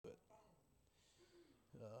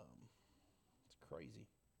crazy.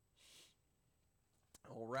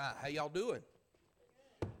 All right. How y'all doing?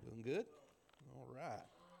 Doing good? All right.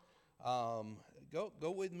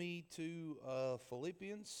 Go with me to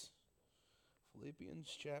Philippians. Philippians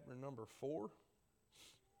chapter number 4.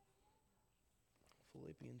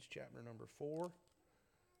 Philippians chapter number 4.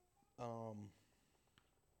 All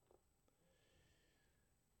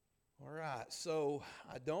right. So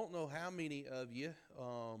I don't know how many of you.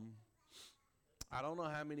 I don't know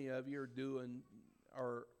how many of you are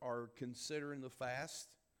are considering the fast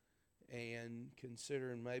and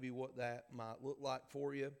considering maybe what that might look like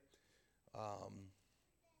for you. I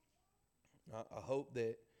hope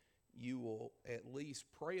that you will at least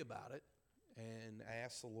pray about it and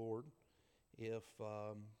ask the Lord if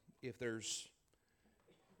there's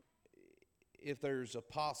a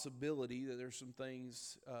possibility that there's some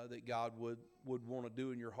things that God would want to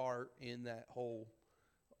do in your heart in that whole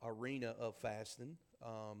arena of fasting.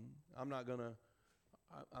 I'm not gonna.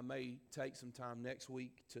 I may take some time next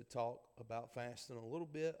week to talk about fasting a little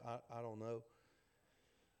bit. I don't know.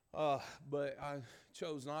 But I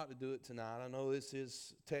chose not to do it tonight. I know this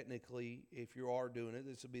is technically, if you are doing it,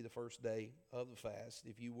 this would be the first day of the fast.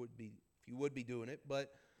 If you would be doing it,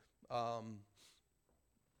 but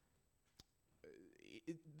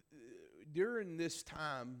during this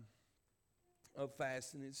time of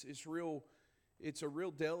fasting, it's a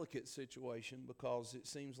real delicate situation because it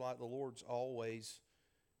seems like the Lord's always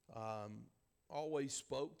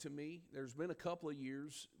spoke to me. There's been a couple of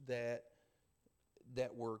years that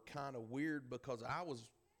were kind of weird because I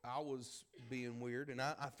was being weird, and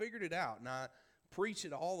I figured it out, and I preach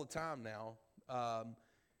it all the time now.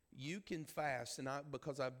 You can fast, and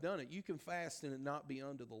because I've done it, you can fast and it not be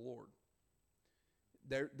unto the Lord.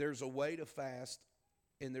 There's a way to fast,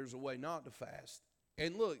 and there's a way not to fast.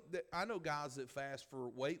 And look, I know guys that fast for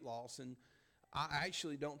weight loss, and I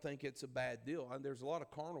actually don't think it's a bad deal. And there's a lot of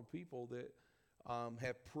carnal people that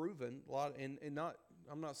have proven a lot, and not.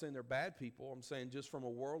 I'm not saying they're bad people. I'm saying just from a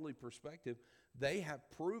worldly perspective, they have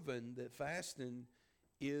proven that fasting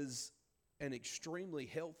is an extremely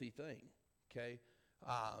healthy thing. Okay,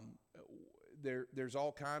 there's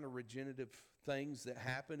all kind of regenerative things that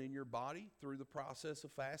happen in your body through the process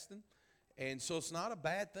of fasting, and so it's not a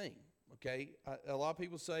bad thing. Okay, a lot of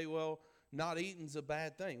people say, well, not eating's a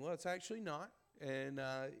bad thing. Well, it's actually not, and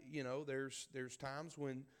there's times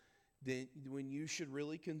when you should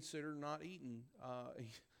really consider not eating.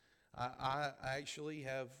 I actually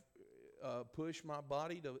have pushed my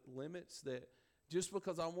body to limits that just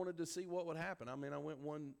because I wanted to see what would happen. I mean, I went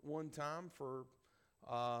one time for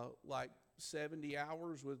like 70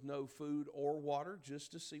 hours with no food or water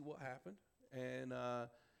just to see what happened, and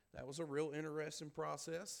that was a real interesting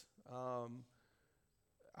process.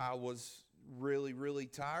 I was really, really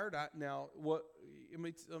tired. Let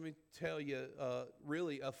me tell you,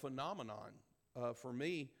 really a phenomenon for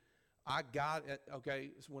me. I got it.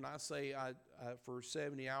 Okay, so when I say I for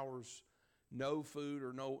 70 hours, no food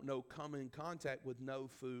or no come in contact with no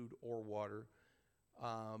food or water,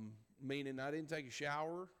 meaning I didn't take a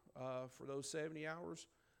shower for those 70 hours.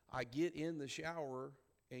 I get in the shower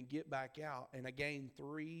and get back out, and I gained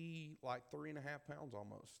 3.5 pounds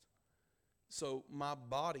almost. So my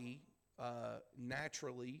body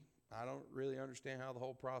naturally, I don't really understand how the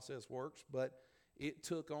whole process works, but it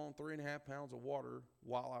took on 3.5 pounds of water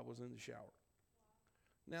while I was in the shower.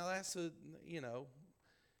 Now that's say,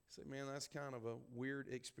 man, that's kind of a weird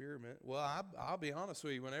experiment. Well, I'll be honest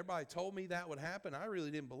with you. When everybody told me that would happen, I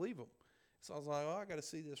really didn't believe them. So I was like, I got to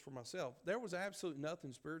see this for myself. There was absolutely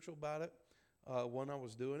nothing spiritual about it when I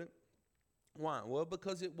was doing it. Why? Well,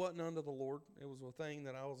 because it wasn't unto the Lord. It was a thing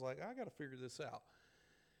that I was like, I got to figure this out.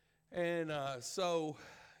 And so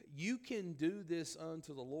you can do this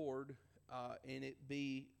unto the Lord and it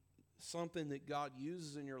be something that God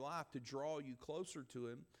uses in your life to draw you closer to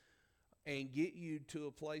Him and get you to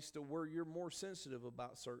a place to where you're more sensitive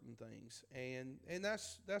about certain things. And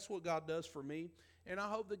that's what God does for me. And I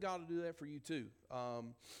hope that God will do that for you too.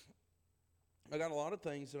 I got a lot of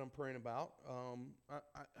things that I'm praying about.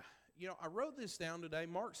 I wrote this down today.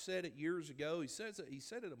 Mark said it years ago. He said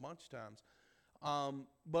it a bunch of times.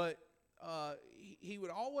 But he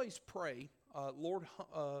would always pray, Lord,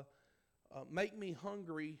 make me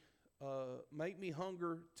hungry, make me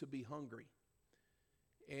hunger to be hungry,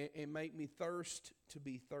 and make me thirst to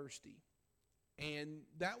be thirsty. And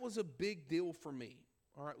that was a big deal for me.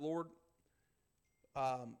 All right, Lord,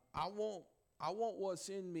 I want what's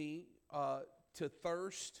in me to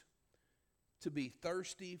thirst, to be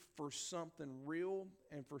thirsty for something real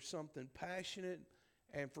and for something passionate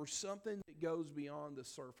and for something that goes beyond the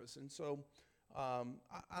surface. And so I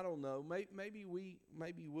don't know. Maybe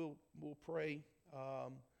we'll pray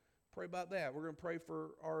Pray about that. We're going to pray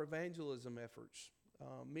for our evangelism efforts.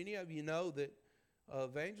 Many of you know that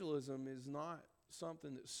evangelism is not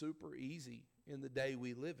something that's super easy in the day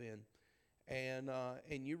we live in.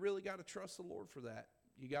 And you really got to trust the Lord for that.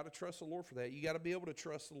 You got to trust the Lord for that. You got to be able to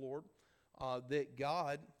trust the Lord that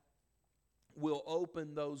God will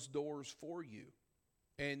open those doors for you.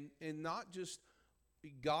 And not just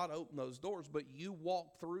God open those doors, but you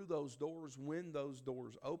walk through those doors when those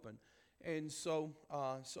doors open. And so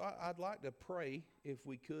I'd like to pray, if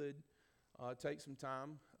we could, take some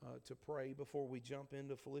time to pray before we jump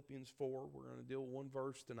into Philippians 4. We're going to deal with one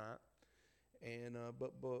verse tonight. And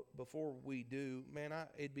but before we do, man,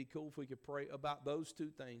 it'd be cool if we could pray about those two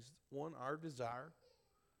things. One, our desire,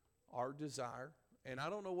 and I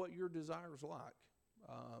don't know what your desire is like.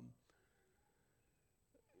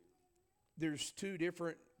 There's two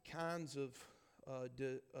different kinds of,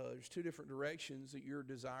 there's two different directions that your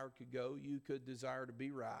desire could go. You could desire to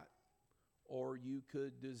be right, or you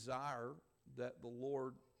could desire that the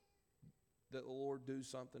Lord do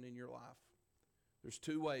something in your life. There's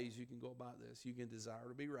two ways you can go about this. You can desire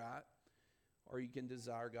to be right, or you can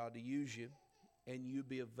desire God to use you, and you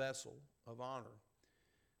be a vessel of honor.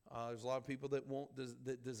 There's a lot of people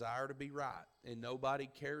that desire to be right, and nobody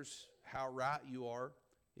cares how right you are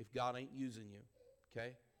if God ain't using you. Okay?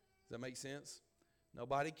 Does that make sense?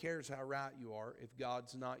 Nobody cares how right you are if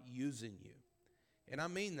God's not using you. And I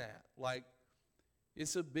mean that. Like,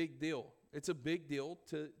 it's a big deal. It's a big deal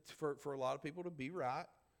for a lot of people to be right,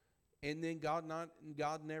 and then God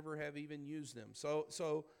never have even used them.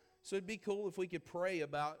 So it'd be cool if we could pray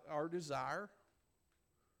about our desire,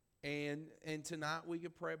 and tonight we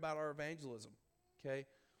could pray about our evangelism. Okay,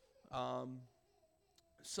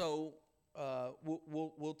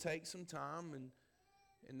 we'll take some time,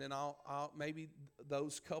 and then I'll maybe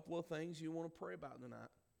those couple of things you want to pray about tonight.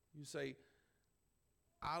 You say,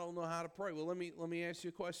 I don't know how to pray. Well, let me ask you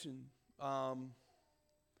a question.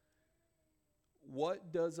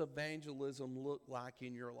 What does evangelism look like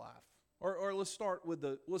in your life? Or let's start with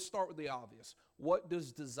the obvious. What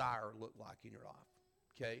does desire look like in your life?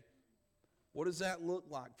 Okay? What does that look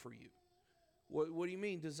like for you? What do you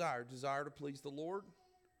mean desire? Desire to please the Lord?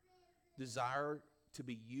 Desire to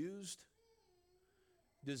be used?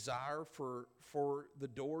 Desire for the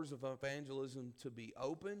doors of evangelism to be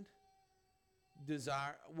opened?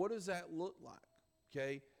 Desire, what does that look like?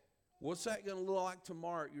 Okay? What's that going to look like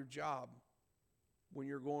tomorrow at your job when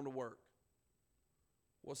you're going to work?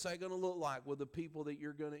 What's that going to look like with the people that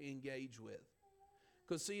you're going to engage with?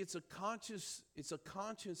 Because see, it's a conscious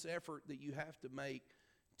effort that you have to make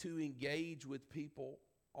to engage with people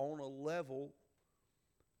on a level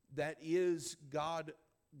that is God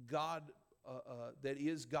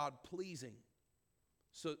pleasing.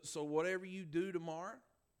 So whatever you do tomorrow,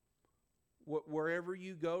 wherever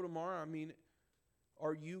you go tomorrow, I mean,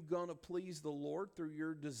 are you going to please the Lord through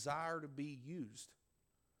your desire to be used?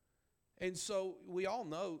 And so we all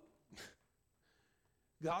know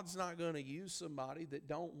God's not going to use somebody that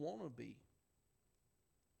don't want to be.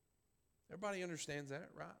 Everybody understands that,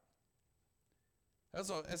 right?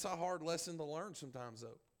 That's a hard lesson to learn sometimes,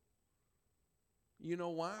 though. You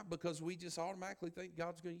know why? Because we just automatically think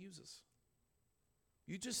God's going to use us.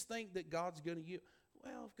 You just think that God's going to use.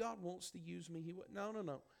 Well, if God wants to use me, He would.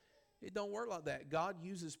 No. It don't work like that. God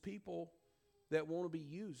uses people that want to be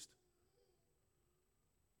used.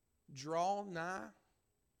 Draw nigh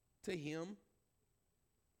to Him,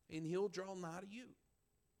 and He'll draw nigh to you.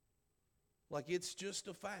 Like, it's just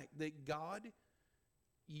a fact that God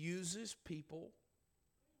uses people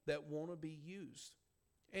that want to be used.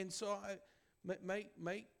 And so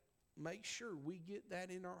make sure we get that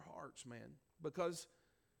in our hearts, man. Because,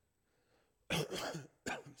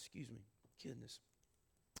 excuse me, goodness.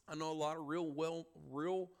 I know a lot of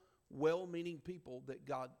real well-meaning people that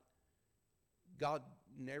God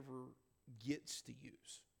never gets to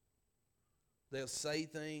use. They'll say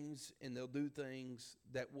things and they'll do things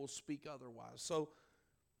that will speak otherwise. So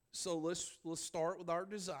let's start with our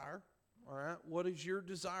desire. All right, what is your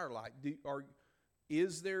desire like?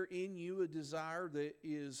 Is there in you a desire that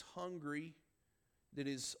is hungry, that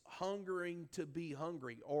is hungering to be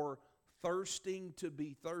hungry, or thirsting to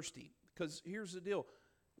be thirsty? Because here's the deal.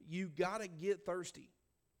 You got to get thirsty.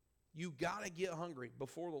 You got to get hungry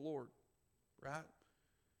before the Lord, right?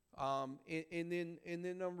 And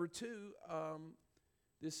then number two,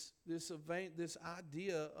 this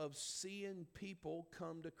idea of seeing people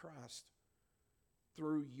come to Christ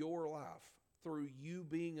through your life, through you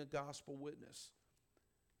being a gospel witness.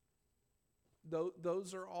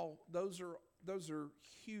 Those are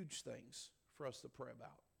huge things for us to pray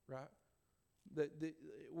about, right? That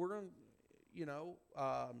we're going. you know,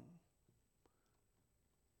 I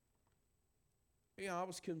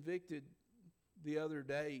was convicted the other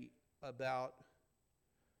day about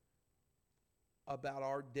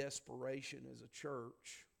our desperation as a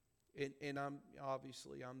church, and I'm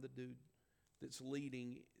the dude that's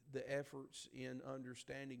leading the efforts in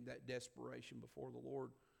understanding that desperation before the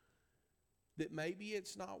Lord. That maybe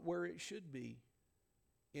it's not where it should be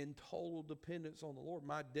in total dependence on the Lord.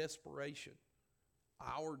 My desperation,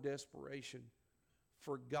 our desperation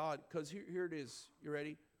for God, because here it is. You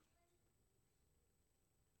ready?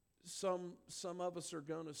 Some of us are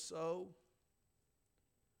going to sow.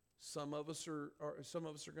 Some of us are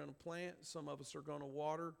going to plant. Some of us are going to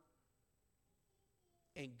water.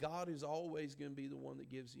 And God is always going to be the one that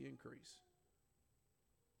gives the increase.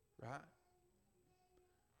 Right?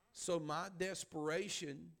 So my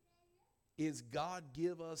desperation is God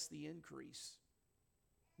give us the increase.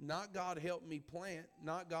 Not God help me plant,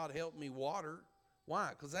 not God help me water. Why?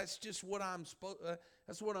 Because that's just what I'm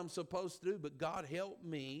supposed to do. But God help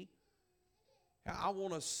me. I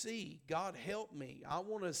want to see God help me. I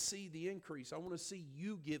want to see the increase. I want to see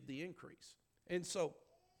you give the increase. And so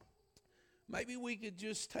maybe we could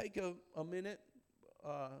just take a minute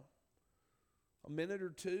or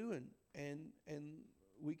two, and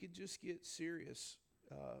we could just get serious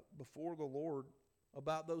before the Lord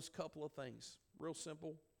about those couple of things. Real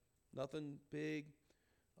simple, nothing big.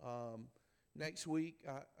 Next week,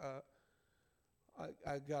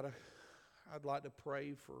 I'd like to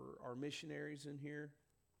pray for our missionaries in here.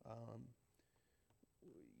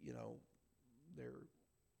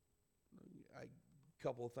 A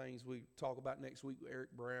couple of things we talk about next week.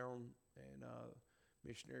 Eric Brown and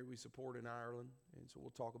missionary we support in Ireland, and so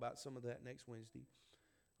we'll talk about some of that next Wednesday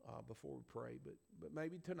before we pray. But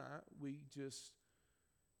maybe tonight we just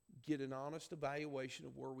get an honest evaluation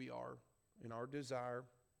of where we are and our desire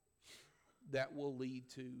that will lead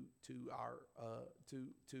to our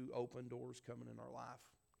to open doors coming in our life.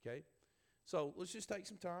 Okay, so let's just take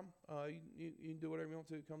some time. You can do whatever you want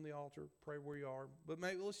to. Come to the altar, pray where you are, but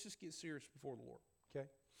maybe let's just get serious before the Lord. Okay.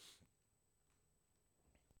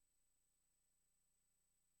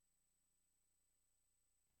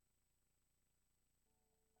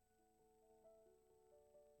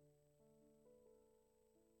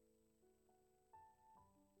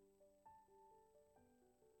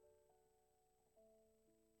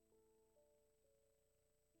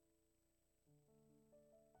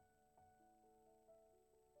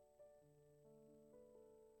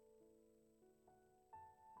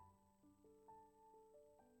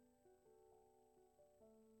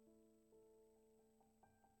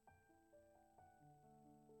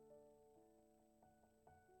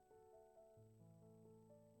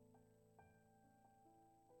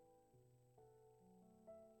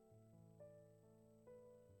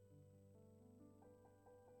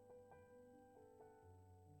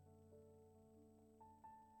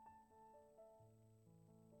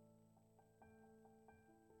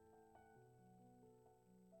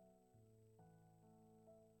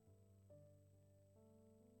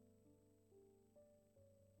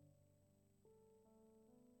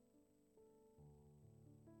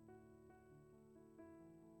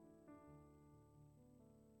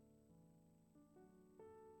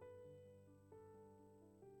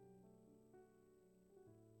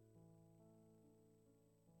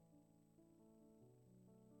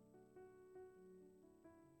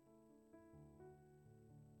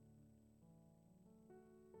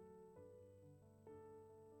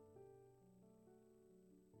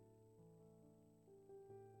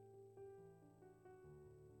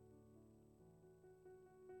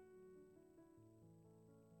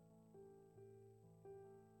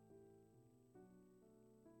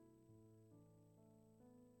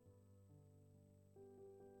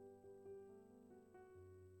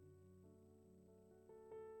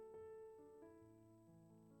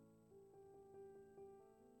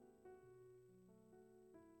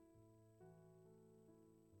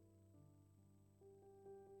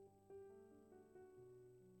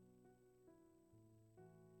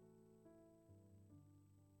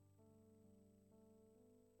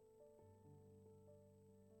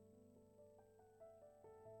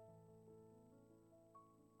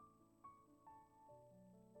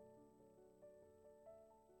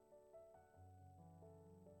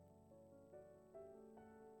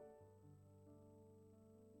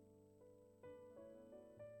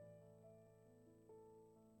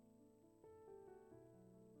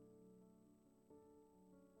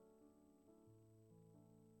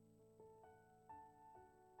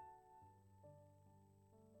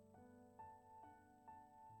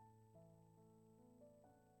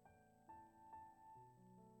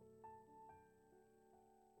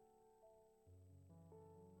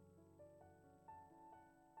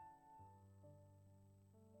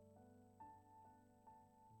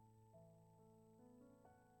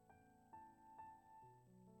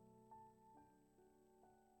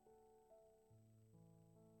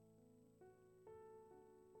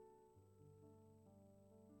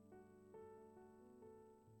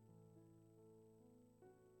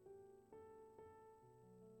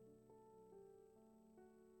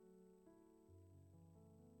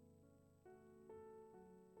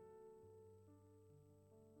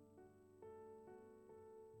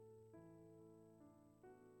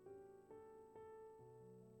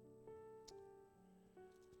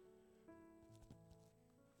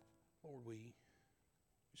 Lord, we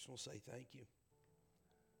just want to say thank you.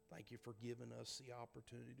 Thank you for giving us the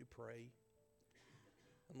opportunity to pray.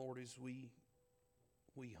 And Lord, as we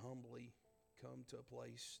humbly come to a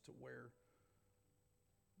place to where,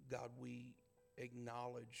 God, we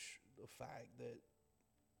acknowledge the fact that,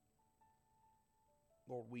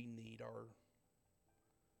 Lord, we need our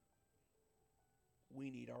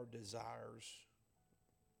desires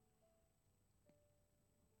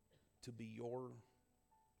to be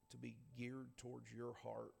geared towards your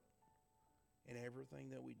heart in everything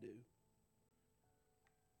that we do.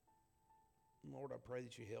 Lord, I pray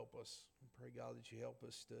that you help us. I pray, God, that you help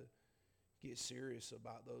us to get serious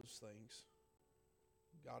about those things.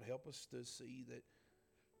 God, help us to see that,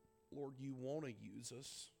 Lord, you want to use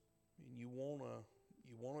us, and you want to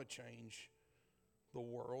change the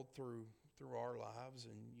world through our lives,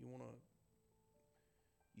 and you want to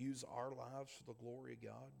use our lives for the glory of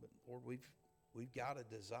God. But Lord, we've got to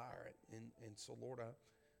desire it, and so Lord,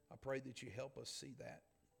 I pray that you help us see that.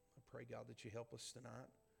 I pray, God, that you help us tonight,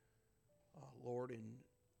 Lord, in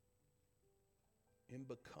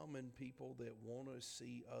becoming people that want to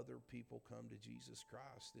see other people come to Jesus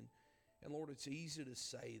Christ. And Lord, it's easy to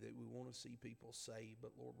say that we want to see people saved,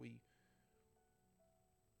 but Lord,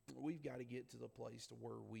 we've got to get to the place to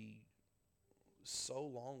where we so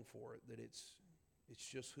long for it that it's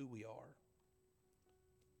just who we are.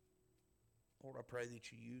 Lord, I pray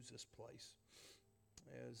that you use this place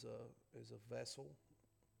as a vessel,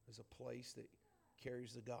 as a place that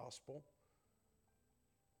carries the gospel,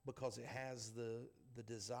 because it has the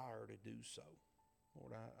desire to do so.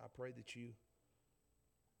 Lord, I pray that you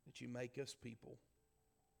make us people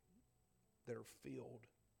that are filled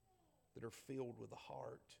with a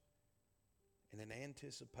heart and an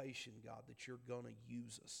anticipation, God, that you're going to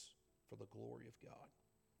use us for the glory of God.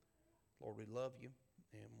 Lord, we love you,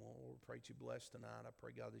 and Lord, pray that you bless tonight. I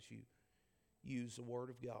pray, God, that you use the Word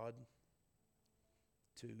of God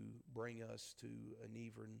to bring us to an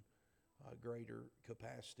even greater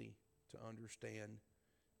capacity to understand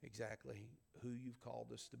exactly who you've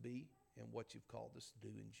called us to be and what you've called us to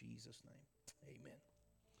do, in Jesus' name. Amen.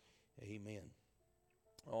 Amen.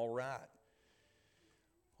 All right.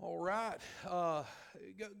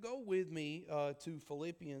 Go with me to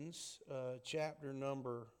Philippians chapter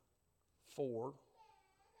number 4.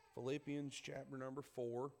 Philippians chapter number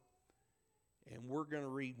 4. And we're going to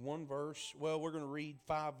read one verse. Well, we're going to read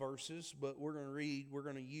 5 verses, but we're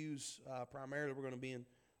going to use primarily, we're going to be in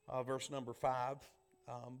verse number 5.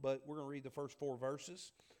 But we're going to read the first 4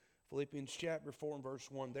 verses. Philippians chapter 4 and verse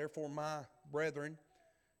 1. Therefore, my brethren,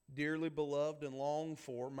 dearly beloved and longed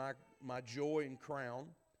for, my joy and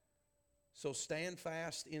crown, so stand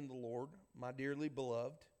fast in the Lord, my dearly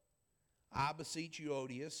beloved. I beseech you,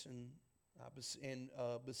 Odious, and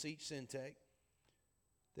beseech Syntyche,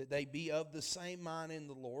 that they be of the same mind in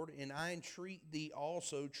the Lord. And I entreat thee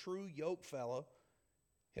also, true yokefellow,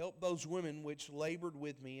 help those women which labored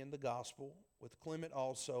with me in the gospel, with Clement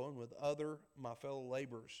also, and with other my fellow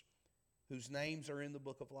laborers, whose names are in the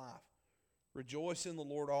book of life. Rejoice in the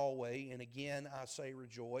Lord always, and again I say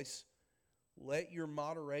rejoice. Let your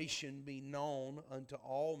moderation be known unto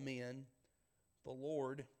all men. The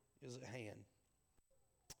Lord is at hand.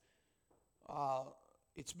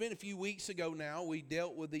 It's been a few weeks ago now. We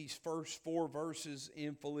dealt with these first 4 verses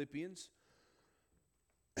in Philippians.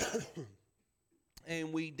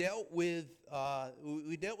 And we dealt with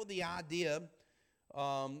the idea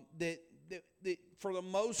that for the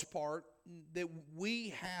most part that we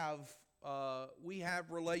have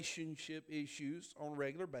relationship issues on a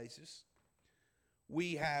regular basis.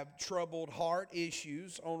 We have troubled heart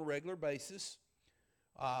issues on a regular basis.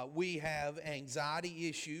 We have anxiety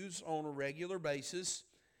issues on a regular basis.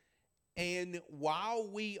 And while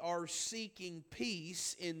we are seeking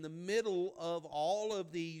peace in the middle of all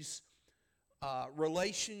of these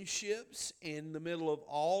relationships, in the middle of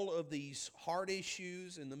all of these heart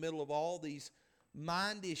issues, in the middle of all these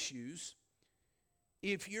mind issues,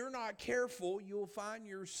 if you're not careful, you'll find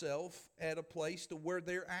yourself at a place to where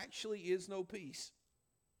there actually is no peace.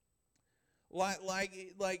 Like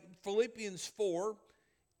Philippians 4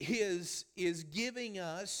 is giving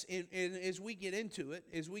us, and as we get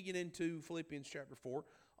into Philippians chapter 4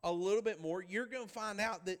 a little bit more, you're going to find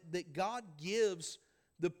out that God gives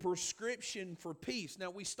the prescription for peace.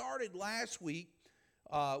 Now, we started last week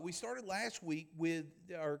with,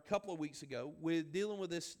 or a couple of weeks ago, with dealing with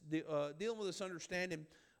this understanding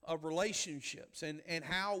of relationships and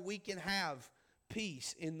how we can have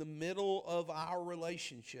peace in the middle of our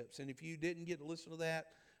relationships. And if you didn't get to listen to that,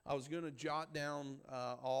 I was going to jot down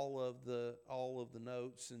all of the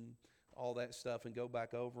notes and all that stuff and go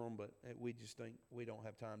back over them, but we just think we don't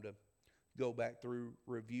have time go back through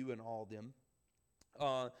reviewing all of them.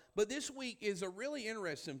 But this week is a really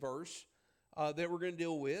interesting verse that we're going to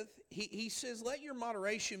deal with. He says, let your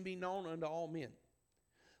moderation be known unto all men.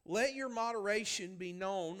 Let your moderation be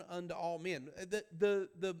known unto all men.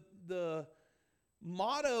 The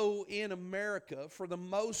motto in America, for the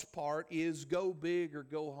most part, is go big or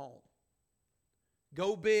go home.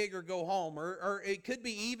 Go big or go home. Or it could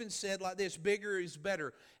be even said like this, bigger is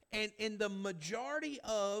better. And the majority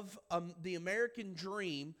of the American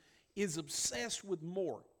dream is obsessed with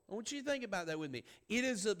more. I want you to think about that with me. It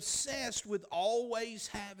is obsessed with always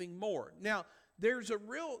having more. Now, there's an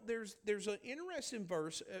interesting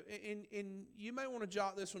verse, and you may want to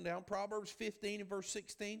jot this one down. Proverbs 15 and verse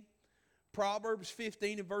 16. Proverbs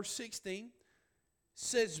 15 and verse 16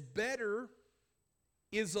 says, better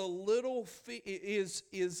is a little is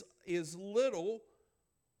little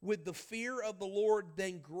with the fear of the Lord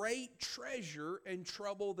than great treasure and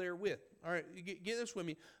trouble therewith. All right, get this with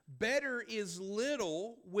me. Better is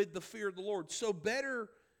little with the fear of the Lord. So better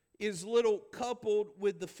is little coupled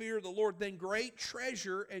with the fear of the Lord than great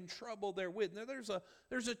treasure and trouble therewith. Now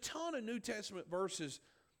there's a ton of New Testament verses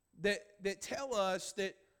that tell us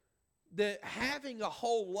that having a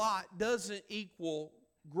whole lot doesn't equal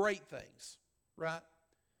great things, right?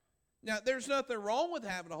 Now, there's nothing wrong with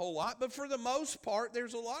having a whole lot, but for the most part,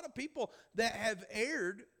 there's a lot of people that have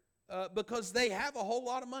erred because they have a whole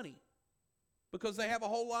lot of money, because they have a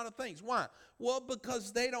whole lot of things. Why? Well,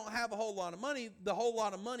 because they don't have a whole lot of money. The whole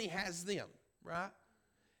lot of money has them, right?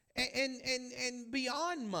 And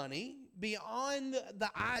beyond money, beyond the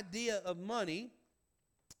idea of money,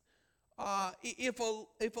 if a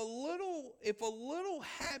little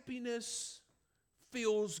happiness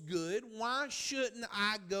feels good, why shouldn't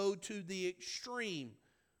I go to the extreme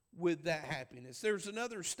with that happiness? There's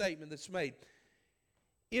another statement that's made.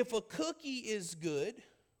 If a cookie is good,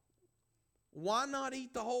 why not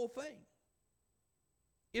eat the whole thing?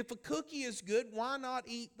 If a cookie is good, why not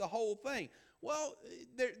eat the whole thing? Well,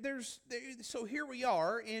 so here we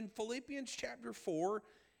are in Philippians chapter 4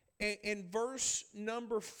 and verse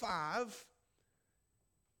number 5.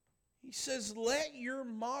 He says, let your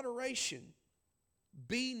moderation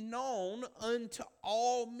be known unto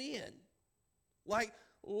all men. Like,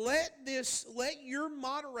 let your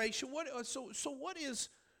moderation. So what is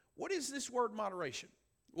this word moderation?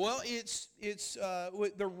 Well, it's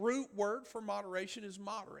the root word for moderation is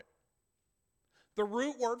moderate. The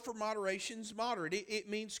root word for moderation is moderate. It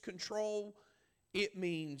means control. It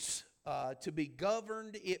means to be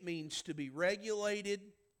governed. It means to be regulated.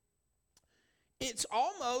 It's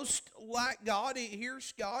almost like God.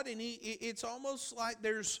 Here's God, and it's almost like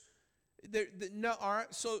no. All right.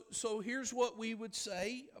 So here's what we would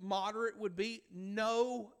say: moderate would be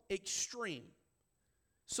no extreme.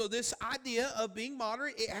 So this idea of being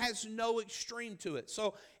moderate, it has no extreme to it.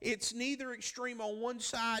 So it's neither extreme on one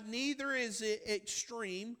side, neither is it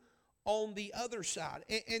extreme on the other side.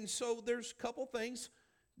 And so there's a couple things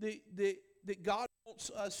that God wants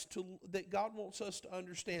us to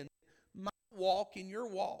understand. My walk and your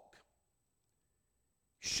walk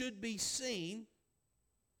should be seen.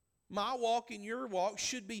 My walk and your walk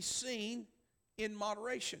should be seen in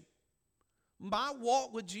moderation. My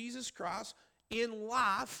walk with Jesus Christ in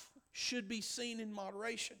life should be seen in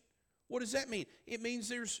moderation. What does that mean? It means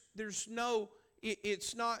there's no,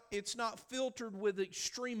 it's not filtered with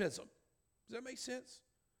extremism. Does that make sense?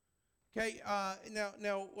 Okay.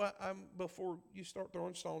 Now, before you start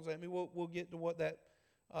throwing stones at me, we'll get to what that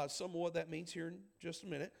some of what that means here in just a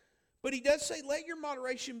minute. But he does say, "Let your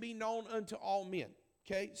moderation be known unto all men."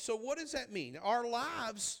 Okay. So what does that mean? Our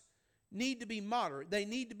lives need to be moderate. They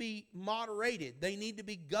need to be moderated. They need to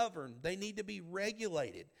be governed. They need to be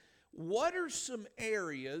regulated. What are some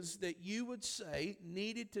areas that you would say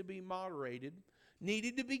needed to be moderated,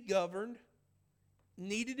 needed to be governed,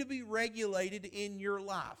 needed to be regulated in your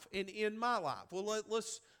life and in my life? Well,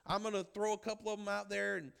 I'm going to throw a couple of them out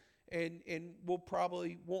there, and we'll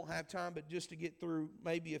probably won't have time, but just to get through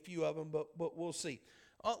maybe a few of them, but we'll see.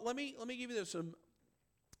 Let me give you some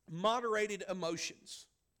moderated emotions.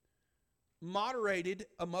 Moderated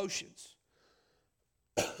emotions.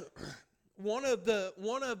 One of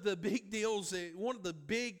the big deals, one of the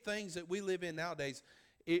big things that we live in nowadays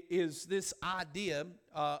is this idea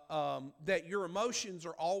that your emotions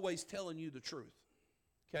are always telling you the truth.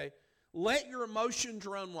 Okay? Let your emotions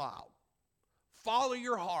run wild. Follow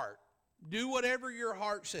your heart. Do whatever your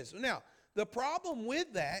heart says. Now, the problem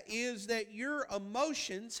with that is that your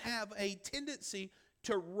emotions have a tendency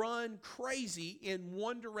to run crazy in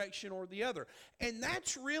one direction or the other. And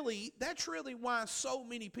that's really why so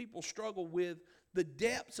many people struggle with the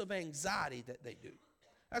depths of anxiety that they do.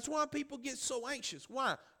 That's why people get so anxious.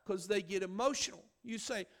 Why? Because they get emotional. You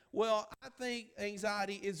say, well, I think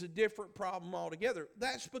anxiety is a different problem altogether.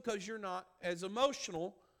 That's because you're not as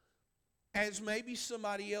emotional as maybe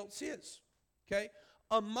somebody else is. Okay?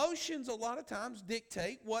 Emotions a lot of times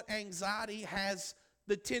dictate what anxiety has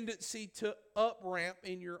the tendency to up-ramp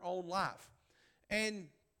in your own life. And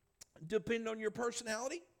depending on your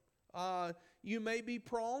personality, you may be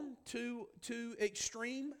prone to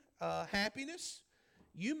extreme happiness.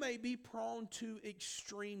 You may be prone to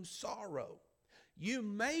extreme sorrow. You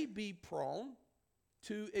may be prone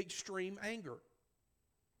to extreme anger.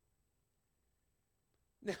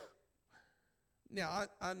 Now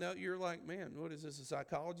I know you're like, man, what is this, a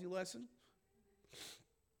psychology lesson?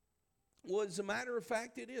 Well, as a matter of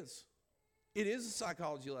fact, it is. It is a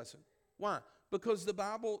psychology lesson. Why? Because the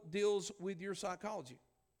Bible deals with your psychology.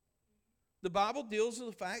 The Bible deals with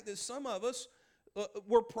the fact that some of us,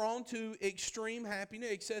 we're prone to extreme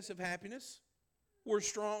happiness, excessive happiness. We're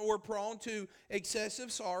prone to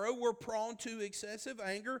excessive sorrow. We're prone to excessive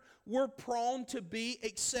anger. We're prone to be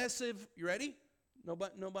excessive. You ready?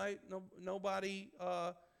 Nobody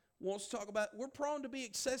wants to talk about. We're prone to be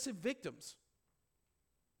excessive victims.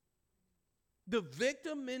 The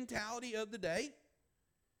victim mentality of the day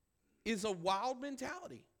is a wild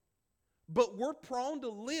mentality, but we're prone to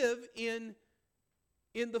live in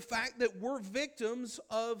the fact that we're victims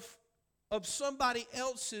of somebody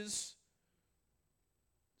else's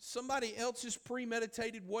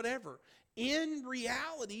premeditated whatever. In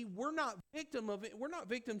reality, we're not victim of it. We're not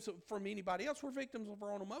victims from anybody else. We're victims of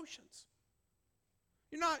our own emotions.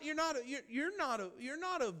 You're not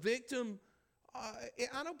a victim.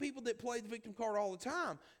 I know people that play the victim card all the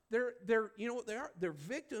time. They're you know what they are? They're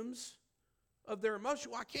victims of their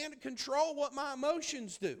emotion. Well, I can't control what my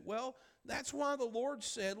emotions do. Well, that's why the Lord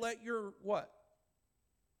said, let your what?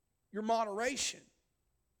 Your moderation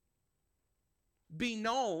be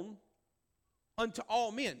known unto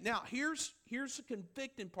all men. Now, here's the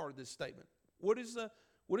convicting part of this statement. What is the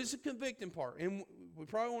convicting part? And we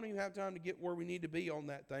probably won't even have time to get where we need to be on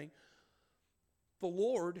that thing. The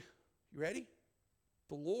Lord, you ready?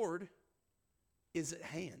 The Lord is at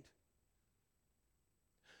hand.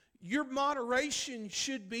 Your moderation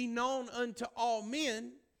should be known unto all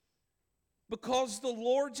men because the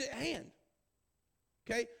Lord's at hand.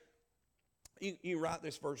 Okay? You write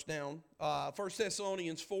this verse down. 1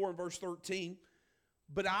 Thessalonians 4 and verse 13.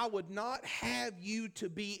 But I would not have you to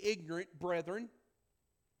be ignorant, brethren,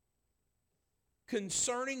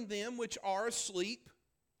 concerning them which are asleep.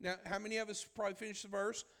 Now, how many of us probably finished the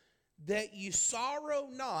verse? That you sorrow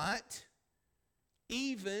not,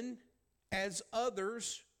 even as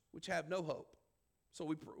others which have no hope.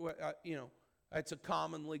 So that's a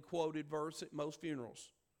commonly quoted verse at most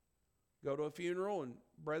funerals. Go to a funeral and,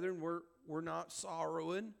 brethren, we're not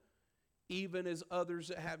sorrowing, even as others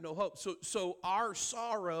that have no hope. So our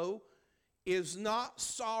sorrow is not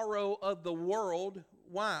sorrow of the world.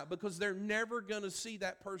 Why? Because they're never going to see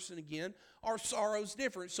that person again. Our sorrow's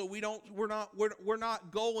different. So we're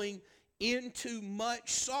not going into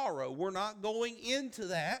much sorrow. We're not going into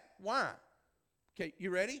that. Why? Okay,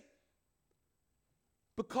 you ready?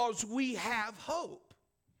 Because we have hope.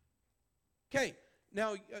 Okay,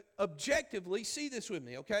 now objectively, see this with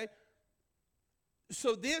me, okay?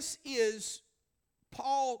 So this is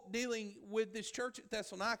Paul dealing with this church at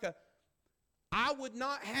Thessalonica. I would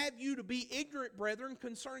not have you to be ignorant, brethren,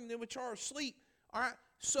 concerning them which are asleep. All right,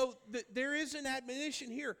 so there is an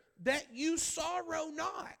admonition here that you sorrow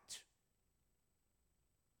not.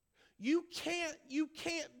 You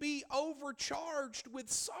can't be overcharged with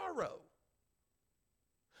sorrow.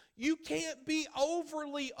 You can't be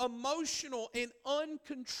overly emotional and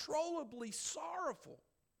uncontrollably sorrowful.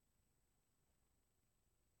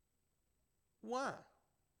 Why?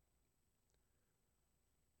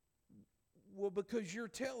 Well, because you're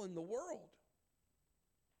telling the world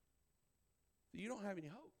that you don't have any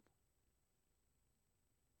hope.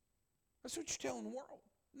 That's what you're telling the world.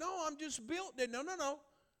 No, I'm just built there. No.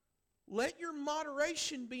 Let your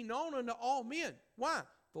moderation be known unto all men. Why?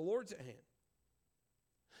 The Lord's at hand.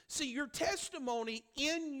 See, your testimony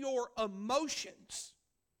in your emotions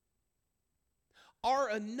are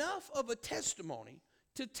enough of a testimony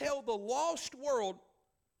to tell the lost world,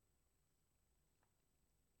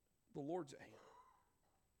 the Lord's at hand.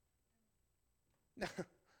 Now,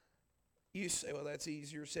 you say, well, that's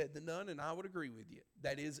easier said than done, and I would agree with you.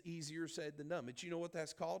 That is easier said than done. But you know what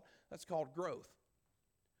that's called? That's called growth.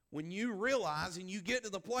 When you realize and you get to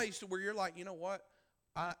the place to where you're like, you know what?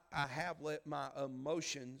 I have let my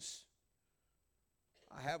emotions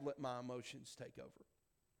take over.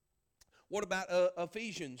 What about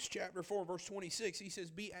Ephesians chapter 4, verse 26? He says,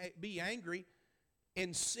 be angry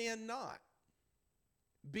and sin not.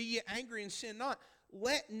 Be ye angry and sin not.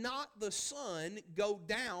 Let not the sun go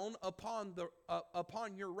down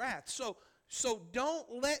upon your wrath. So don't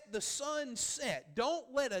let the sun set. Don't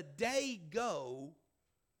let a day go,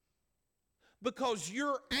 because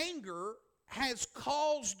your anger has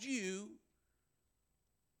caused you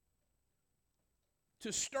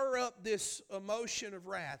to stir up this emotion of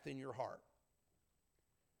wrath in your heart.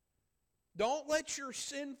 Don't let your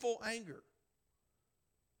sinful anger,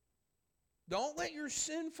 don't let your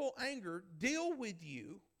sinful anger deal with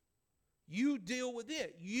you. You deal with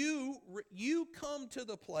it. You come to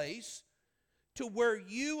the place to where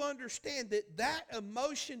you understand that that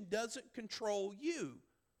emotion doesn't control you.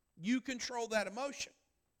 You control that emotion.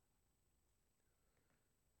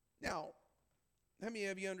 Now, how many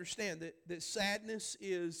of you understand that sadness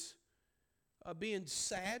is, being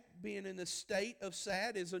sad, being in a state of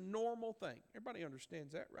sad is a normal thing? Everybody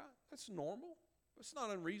understands that, right? That's normal. It's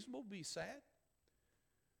not unreasonable to be sad.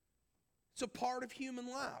 It's a part of human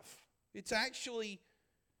life. It's actually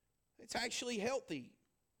healthy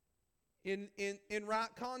in right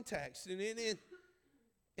context. And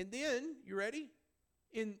then, you ready?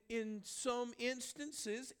 In some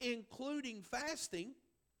instances, including fasting,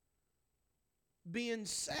 being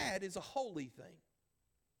sad is a holy thing.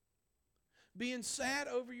 Being sad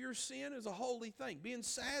over your sin is a holy thing. Being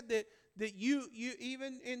sad that you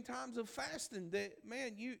even in times of fasting, that,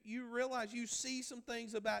 man, you realize you see some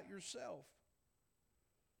things about yourself.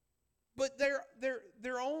 But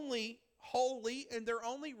they're only holy and they're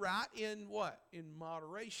only right in what? In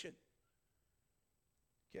moderation.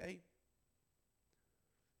 Okay?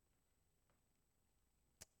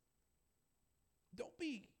 Don't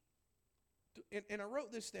be, and I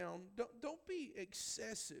wrote this down, don't be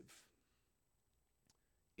excessive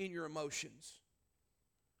in your emotions.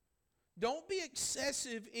 Don't be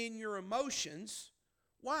excessive in your emotions.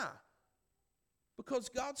 Why? Because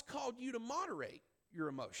God's called you to moderate your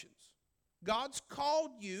emotions. God's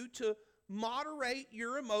called you to moderate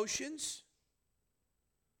your emotions.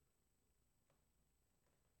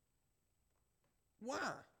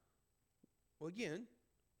 Why? Well, again,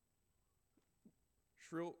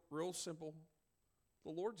 it's real simple.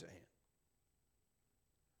 The Lord's at hand.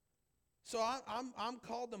 So I'm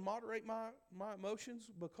called to moderate my emotions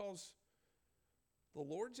because the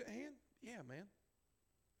Lord's at hand? Yeah, man.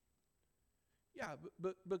 Yeah,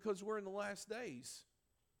 but because we're in the last days.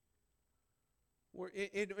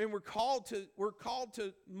 We're called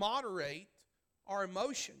to moderate our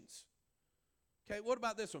emotions. Okay, what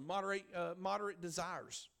about this one? Moderate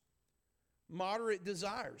desires. Moderate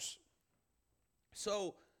desires.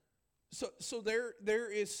 So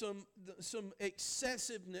there is some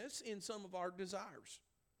excessiveness in some of our desires.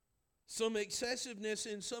 Some excessiveness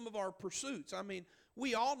in some of our pursuits. I mean,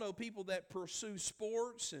 we all know people that pursue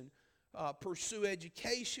sports and pursue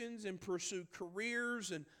educations and pursue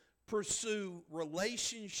careers and pursue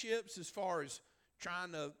relationships, as far as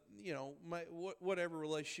trying to, whatever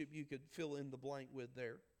relationship you could fill in the blank with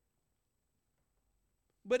there.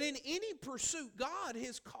 But in any pursuit, God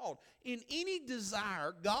has called, in any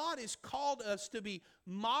desire, God has called us to be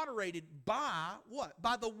moderated by what?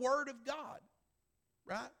 By the Word of God,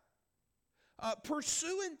 right?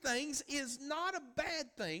 Pursuing things is not a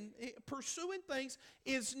bad thing. Pursuing things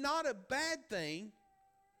is not a bad thing.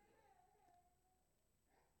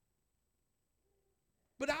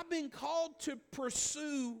 But I've been called to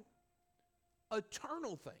pursue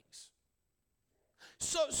eternal things.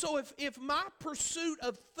 So if my pursuit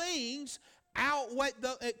of things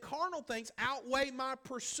carnal things outweigh my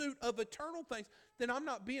pursuit of eternal things, then I'm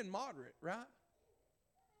not being moderate, right?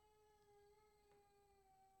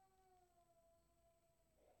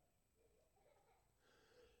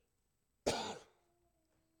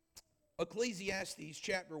 Ecclesiastes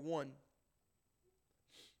chapter 1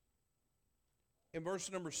 in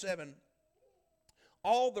verse number 7,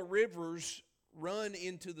 all the rivers run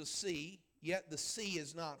into the sea, yet the sea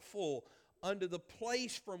is not full. Unto the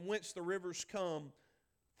place from whence the rivers come,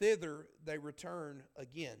 thither they return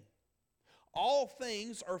again. All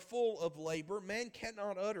things are full of labor, man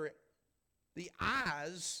cannot utter it. The eye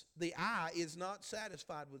is not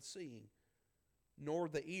satisfied with seeing, nor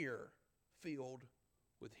the ear filled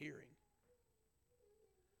with hearing.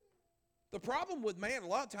 The problem with man, a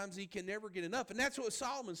lot of times, he can never get enough. And that's what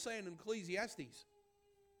Solomon's saying in Ecclesiastes.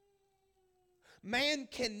 Man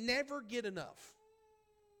can never get enough.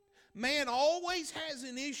 Man always has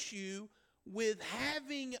an issue with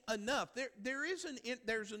having enough.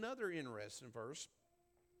 There's another interesting verse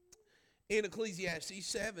in Ecclesiastes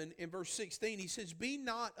 7 in verse 16, he says, be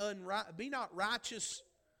not righteous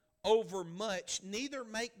over much, neither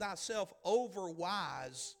make thyself over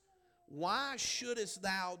wise. Why shouldest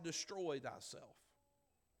thou destroy thyself?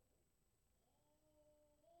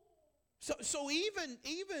 So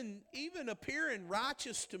even appearing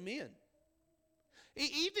righteous to men,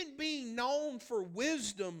 even being known for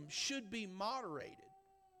wisdom should be moderated,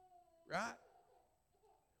 right?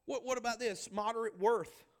 What about this? Moderate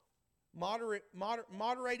worth,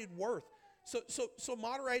 moderated worth. So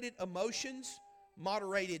moderated emotions,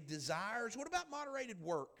 moderated desires. What about moderated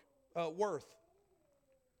worth?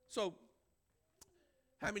 So,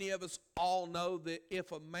 how many of us all know that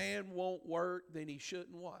if a man won't work, then he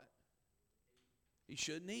shouldn't what? He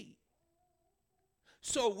shouldn't eat.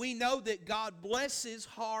 So we know that God blesses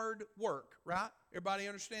hard work, right? Everybody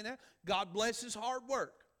understand that? God blesses hard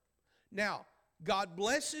work. Now, God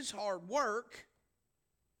blesses hard work,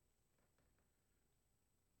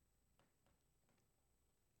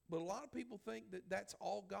 but a lot of people think that that's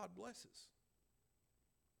all God blesses.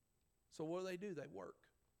 So what do? They work.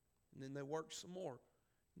 And then they work some more.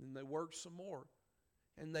 And then they work some more.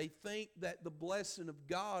 And they think that the blessing of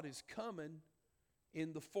God is coming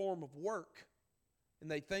in the form of work. And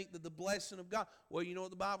they think that the blessing of God, well, you know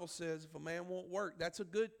what the Bible says, if a man won't work, that's a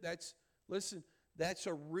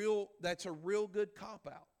real good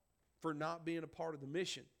cop-out for not being a part of the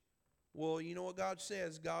mission. Well, you know what God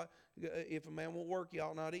says, if a man won't work, he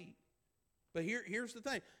ought not eat. But here's the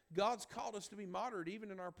thing. God's called us to be moderate even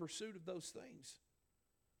in our pursuit of those things.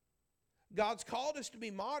 God's called us to be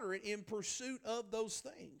moderate in pursuit of those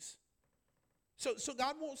things. So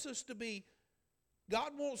God wants us to be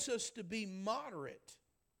moderate.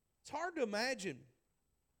 It's hard to imagine.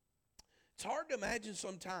 It's hard to imagine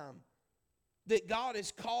sometime that God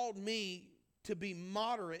has called me to be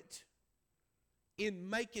moderate in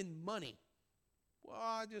making money. Well,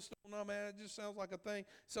 I just don't know, man. It just sounds like a thing.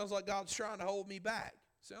 Sounds like God's trying to hold me back.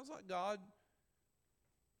 Sounds like God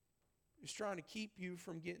is trying to keep you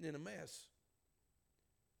from getting in a mess.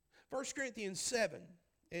 1 Corinthians 7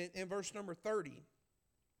 and verse number 30.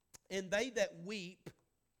 And they that weep,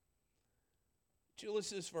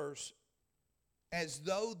 listen to this verse, as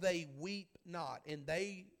though they weep not, and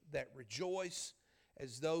they that rejoice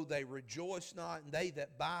as though they rejoice not, and they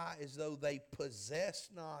that buy as though they possess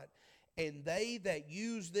not, and they that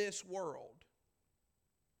use this world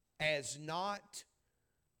as not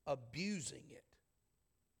abusing it.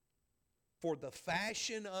 For the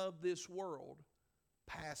fashion of this world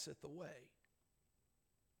passeth away.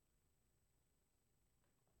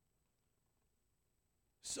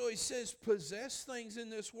 So he says, possess things in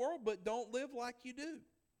this world, but don't live like you do.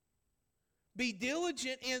 Be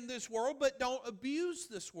diligent in this world, but don't abuse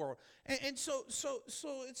this world. And so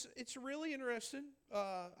it's really interesting,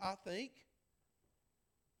 I think,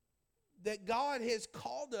 that God has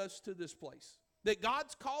called us to this place. That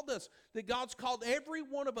God's called us. That God's called every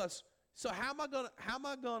one of us. So how am I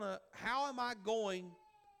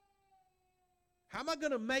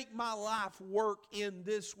going to make my life work in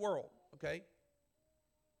this world? Okay?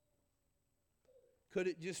 Could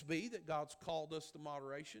it just be that God's called us to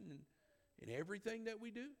moderation in everything that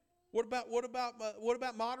we do? What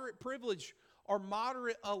about moderate privilege or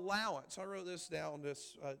moderate allowance? I wrote this down.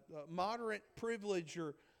 Moderate privilege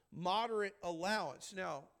or moderate allowance.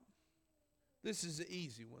 Now, this is an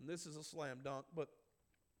easy one. This is a slam dunk, but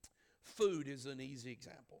food is an easy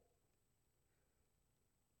example.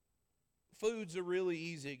 Food's a really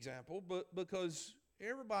easy example, but because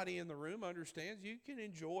everybody in the room understands you can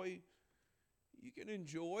enjoy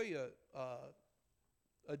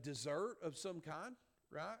a dessert of some kind,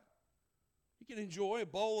 right? You can enjoy a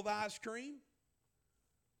bowl of ice cream.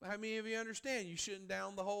 How many of you understand you shouldn't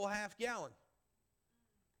down the whole half gallon?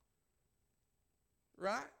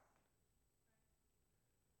 Right?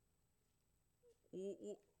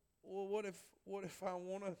 Well, what if I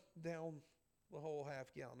want to down the whole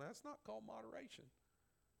half gallon? That's not called moderation.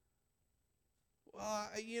 Well,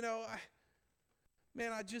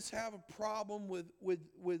 I just have a problem with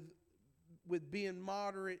being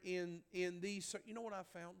moderate in these. You know what I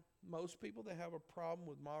found? Most people that have a problem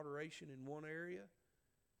with moderation in one area,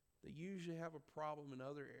 they usually have a problem in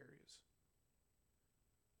other areas.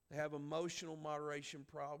 They have emotional moderation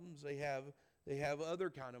problems. They have other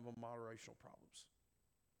kind of moderational problems.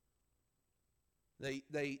 They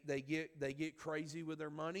get crazy with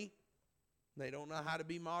their money. They don't know how to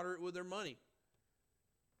be moderate with their money.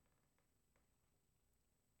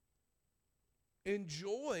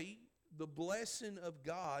 Enjoy the blessing of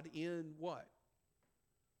God in what?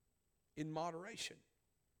 In moderation.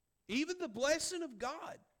 Even the blessing of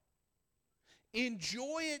God.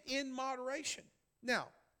 enjoy it in moderation. Now,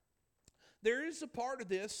 there is a part of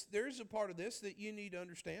this that you need to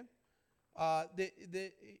understand.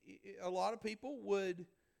 That a lot of people would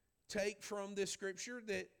take from this scripture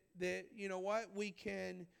that you know what, we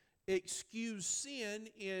can excuse sin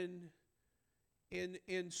in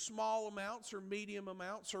small amounts or medium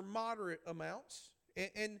amounts or moderate amounts.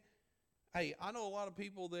 And hey, I know a lot of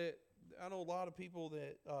people that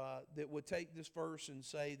that would take this verse and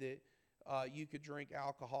say that you could drink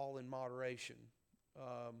alcohol in moderation.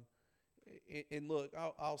 And look,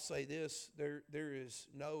 I'll say this: there is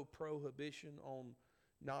no prohibition on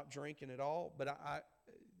not drinking at all. But the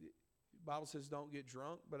Bible says don't get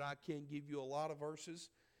drunk. But I can give you a lot of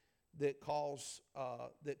verses that calls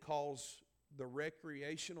the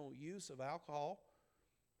recreational use of alcohol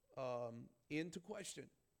into question,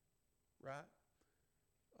 right?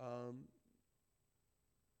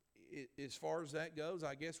 As far as that goes,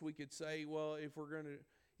 I guess we could say, well, if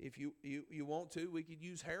you want to, we could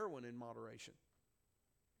use heroin in moderation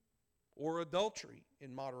or adultery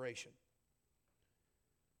in moderation.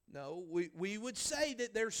 No, we would say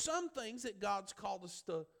that there's some things that God's called us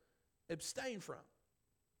to abstain from,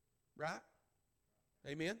 right?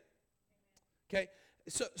 Amen? Okay,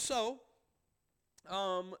 so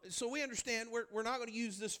we understand we're not going to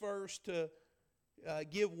use this verse to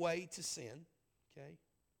give way to sin, okay?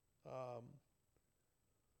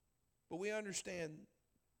 But we understand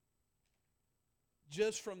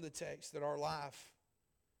just from the text that our life,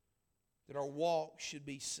 that our walk should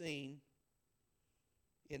be seen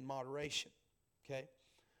in moderation, okay?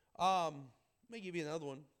 Let me give you another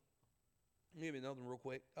one. Let me give you another one real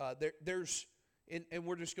quick. There's and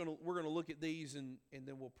we're gonna look at these and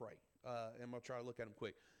then we'll pray. And I'm gonna try to look at them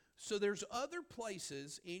quick. So there's other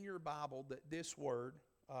places in your Bible that this word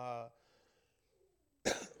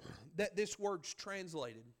that this word's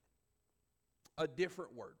translated a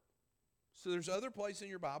different word. So there's other places in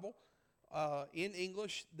your Bible in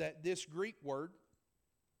English that this Greek word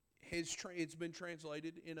it's been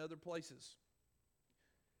translated in other places.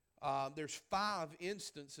 There's 5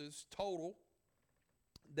 instances total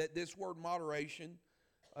that this word moderation,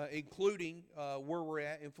 including where we're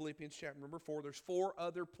at in Philippians chapter number 4, there's 4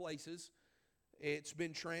 other places it's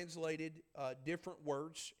been translated different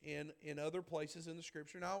words in other places in the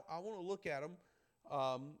Scripture. Now, I want to look at them.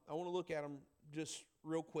 I want to look at them just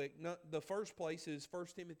real quick. The first place is 1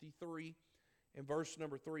 Timothy 3 and verse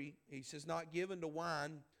number 3. He says, not given to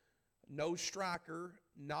wine, no striker,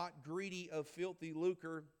 not greedy of filthy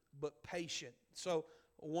lucre, but patient. So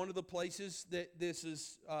one of the places that this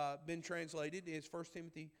has been translated is 1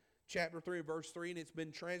 Timothy chapter 3 verse 3, and it's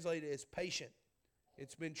been translated as patient.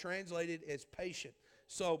 It's been translated as patient.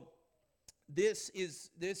 So this is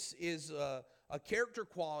a character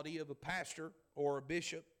quality of a pastor or a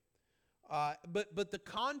bishop. But the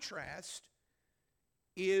contrast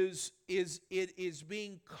is it is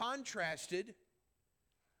being contrasted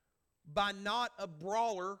by not a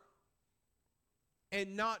brawler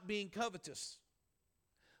and not being covetous,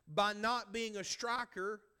 by not being a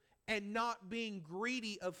striker and not being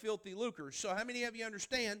greedy of filthy lucre. So how many of you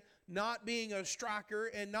understand not being a striker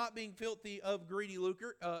and not being filthy of greedy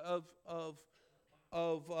lucre, of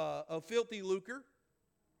filthy lucre?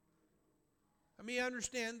 I mean,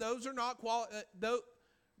 understand those are not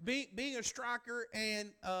being a striker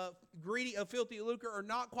and greedy of filthy lucre are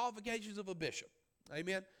not qualifications of a bishop.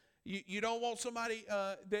 Amen. You don't want somebody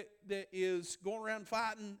that is going around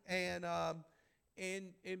fighting and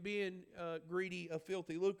being greedy of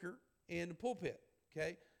filthy lucre in the pulpit.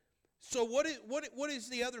 Okay. So what is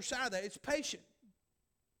the other side of that? It's patient.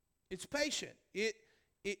 It's patient.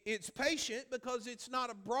 It's patient because it's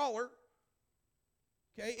not a brawler.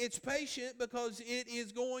 Okay, it's patient because it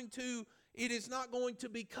is not going to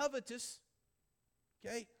be covetous.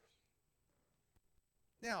 Okay.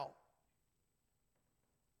 Now,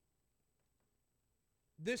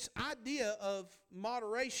 this idea of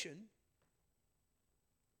moderation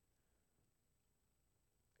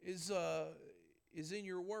is in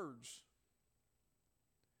your words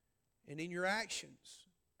and in your actions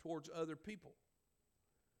towards other people.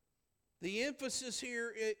 The emphasis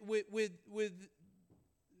here with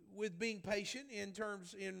being patient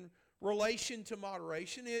in relation to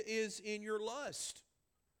moderation is in your lust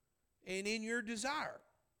and in your desire.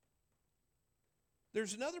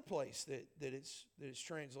 There's another place that it's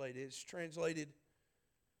translated. It's translated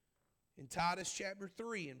in Titus chapter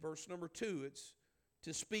 3 and verse number 2. It's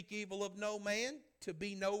to speak evil of no man, to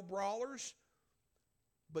be no brawlers,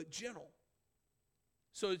 but gentle.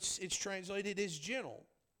 So it's translated as gentle.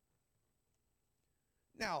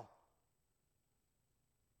 Now,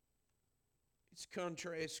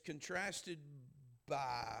 It's contrasted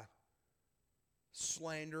by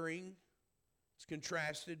slandering. It's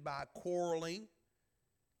contrasted by quarreling.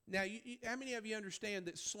 Now, how many of you understand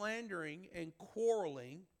that slandering and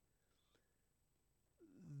quarreling,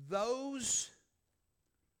 those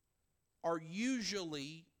are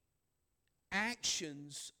usually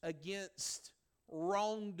actions against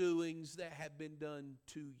wrongdoings that have been done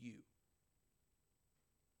to you?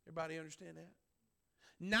 Everybody understand that?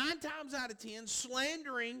 9 times out of 10,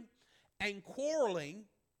 slandering and quarreling,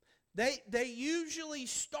 they usually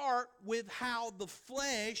start with how the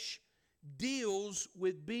flesh deals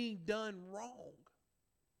with being done wrong.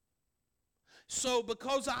 So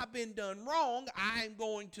because I've been done wrong, I'm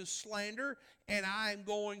going to slander and I'm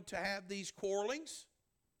going to have these quarrelings.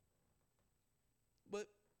 But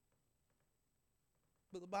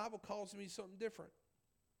the Bible calls me something different.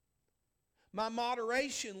 My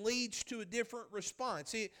moderation leads to a different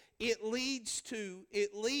response. It leads to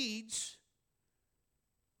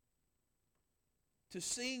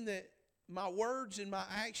seeing that my words and my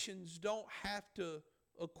actions don't have to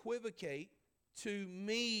equivocate to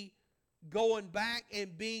me going back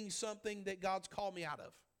and being something that God's called me out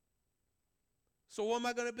of. So what am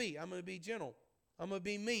I going to be? I'm going to be gentle. I'm going to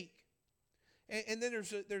be meek. And then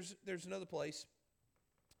there's another place,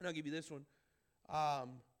 and I'll give you this one.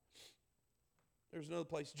 There's another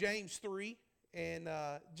place, James 3 and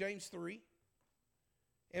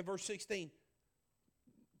verse 16.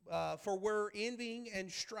 For where envying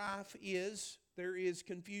and strife is, there is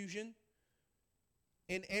confusion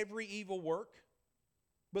in every evil work.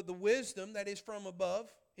 But the wisdom that is from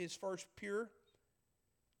above is first pure,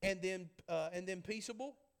 and then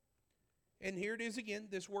peaceable. And here it is again,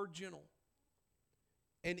 this word gentle.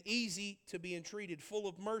 And easy to be entreated, full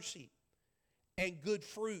of mercy and good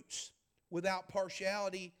fruits, without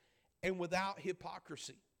partiality and without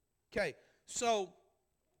hypocrisy. Okay, so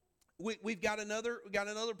we've got another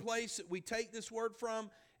place that we take this word from.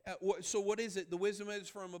 So what is it? The wisdom that is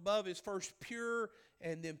from above is first pure,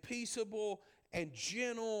 and then peaceable, and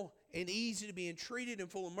gentle, and easy to be entreated, and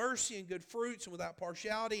full of mercy and good fruits, and without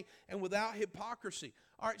partiality and without hypocrisy.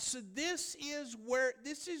 All right, so this is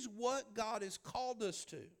what God has called us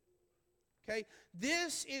to. Okay,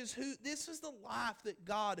 this is the life that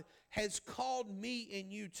God has called me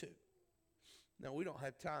and you to. Now, we don't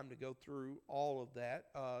have time to go through all of that.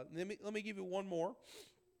 Let me give you one more.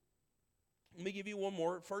 Let me give you one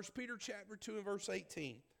more. 1 Peter chapter 2 and verse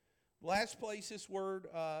 18. Last place this word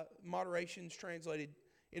moderation is translated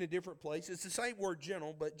in a different place. It's the same word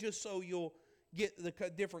gentle, but just so you'll get the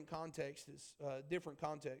different context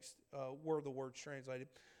where the word's translated.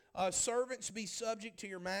 Servants, be subject to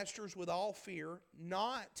your masters with all fear,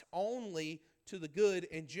 not only to the good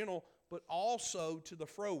and gentle, but also to the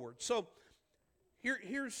froward. So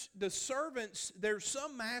here's the servants. There's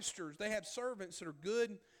some masters, they have servants that are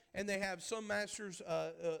good, and they have some masters,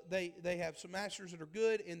 they have some masters that are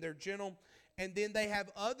good and they're gentle, and then they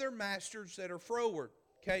have other masters that are froward.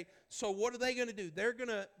 Okay, so what are they going to do? They're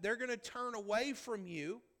gonna turn away from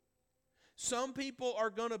you. Some people are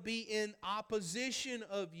going to be in opposition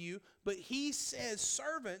of you, but he says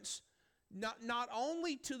servants, not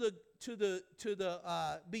only to the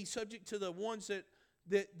be subject to the ones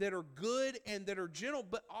that are good and that are gentle,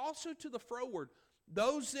 but also to the froward,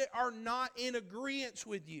 those that are not in agreement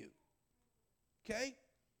with you. Okay?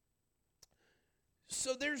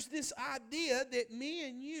 So there's this idea that me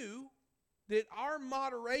and you, that our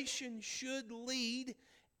moderation should lead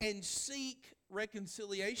and seek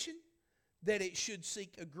reconciliation, that it should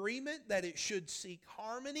seek agreement, that it should seek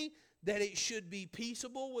harmony, that it should be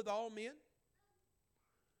peaceable with all men.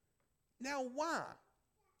 Now, why?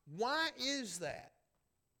 Why is that?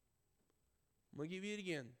 I'm going to give you it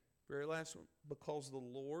again. Very last one. Because the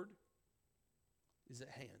Lord is at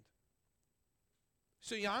hand.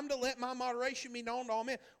 So I'm to let my moderation be known to all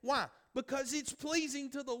men. Why? Because it's pleasing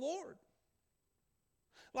to the Lord.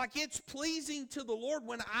 Like it's pleasing to the Lord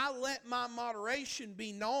when I let my moderation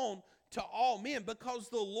be known to all men, because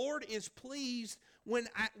the Lord is pleased when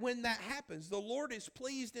that happens. The Lord is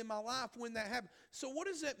pleased in my life when that happens. So what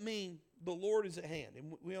does that mean? The Lord is at hand.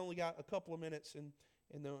 And we only got a couple of minutes, and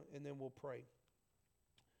then we'll pray.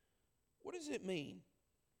 What does it mean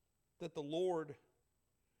that the Lord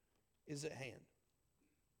is at hand?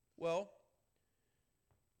 Well,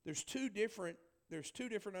 there's two different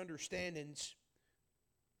understandings.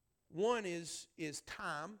 One is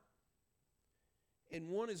time, and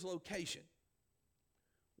one is location.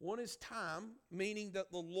 One is time, meaning that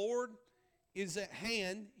the Lord is at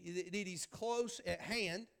hand, that He's close at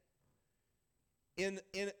hand in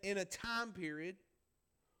a time period,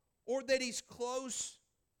 or that He's close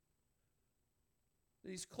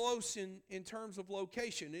He's close in terms of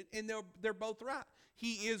location. And they're both right.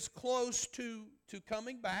 He is close to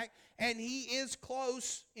coming back, and he is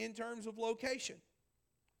close in terms of location.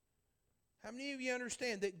 How many of you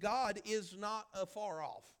understand that God is not afar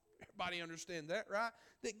off? Everybody understand that, right?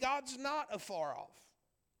 That God's not afar off.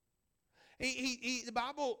 The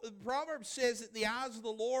Proverbs says that the eyes of the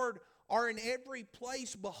Lord are in every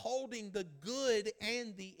place, beholding the good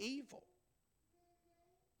and the evil.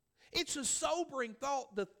 It's a sobering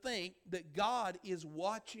thought to think that God is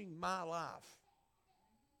watching my life.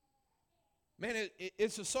 Man,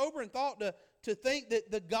 it's a sobering thought to think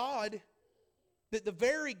that the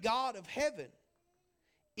very God of heaven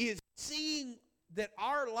is seeing that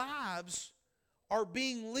our lives are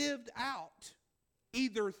being lived out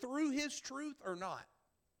either through His truth or not.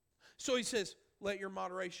 So He says, let your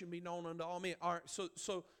moderation be known unto all men. All right,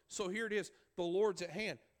 so here it is. The Lord's at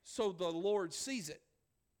hand. So the Lord sees it.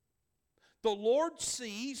 The Lord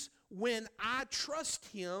sees when I trust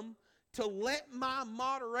Him to let my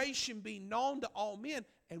moderation be known to all men,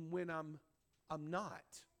 and when I'm not.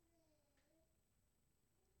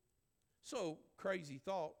 So, crazy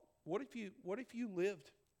thought. What if you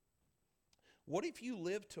lived? What if you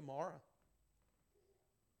lived tomorrow?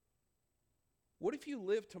 What if you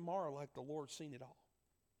lived tomorrow like the Lord's seen it all?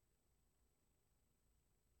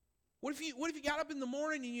 What if you got up in the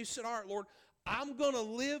morning and you said, all right, Lord, I'm going to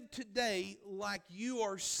live today like you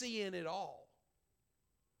are seeing it all.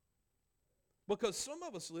 Because some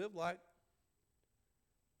of us live like,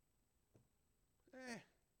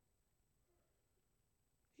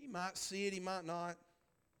 he might see it, he might not.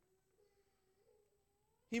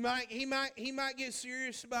 He might get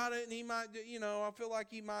serious about it, and he might, I feel like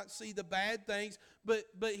he might see the bad things, but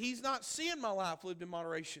he's not seeing my life lived in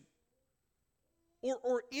moderation.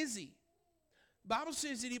 Or is he? The Bible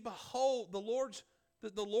says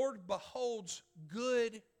that the Lord beholds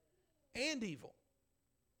good and evil.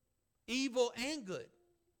 Evil and good.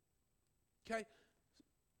 Okay?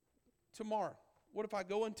 Tomorrow. What if I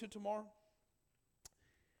go into tomorrow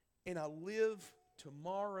and I live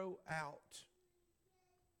tomorrow out?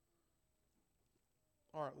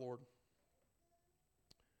 All right, Lord.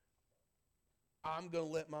 I'm going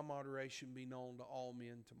to let my moderation be known to all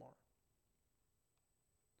men tomorrow.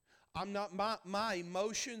 I'm not, my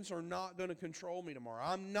emotions are not going to control me tomorrow.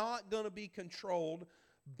 I'm not going to be controlled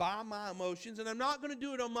by my emotions, and I'm not going to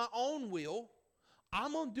do it on my own will.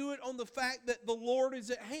 I'm going to do it on the fact that the Lord is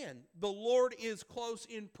at hand. The Lord is close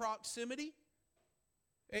in proximity,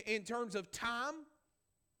 in terms of time,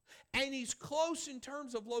 and He's close in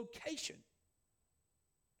terms of location.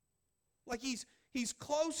 Like He's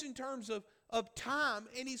close in terms of time,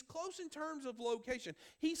 and He's close in terms of location.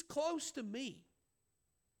 He's close to me.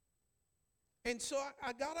 And so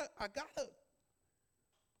I gotta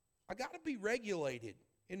be regulated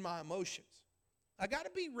in my emotions. I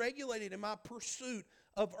gotta be regulated in my pursuit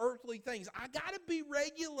of earthly things. I gotta be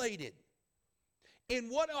regulated in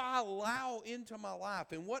what I allow into my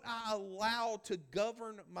life and what I allow to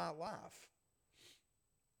govern my life.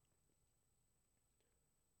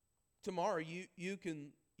 Tomorrow you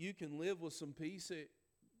can live with some peace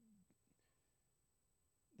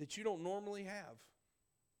that you don't normally have.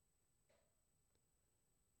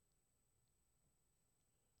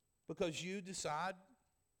 Because you decide,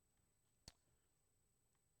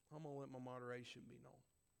 I'm going to let my moderation be known.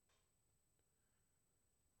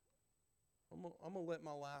 I'm going to let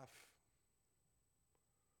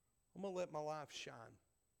my life shine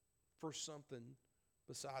for something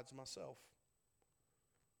besides myself.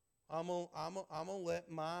 I'm going to let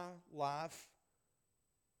my life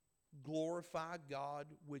glorify God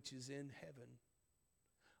which is in heaven.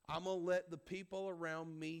 I'm going to let the people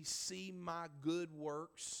around me see my good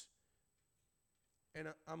works, and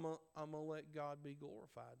I'm going to let God be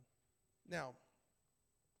glorified. Now,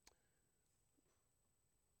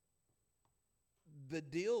 the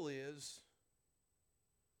deal is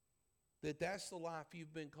that that's the life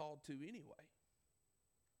you've been called to anyway.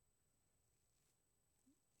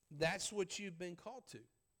 That's what you've been called to.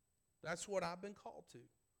 That's what I've been called to.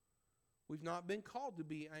 We've not been called to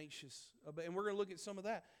be anxious. And we're going to look at some of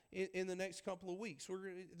that in the next couple of weeks.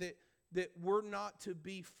 That we're not to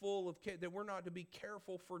be full of care, that we're not to be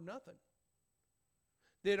careful for nothing.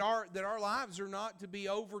 That our lives are not to be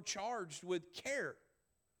overcharged with care.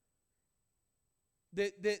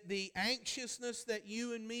 That the anxiousness that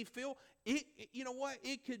you and me feel, you know what?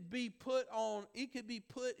 It could be put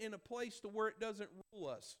in a place to where it doesn't rule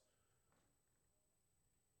us.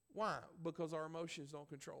 Why? Because our emotions don't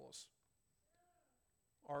control us.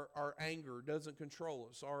 Our anger doesn't control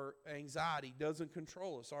us. Our anxiety doesn't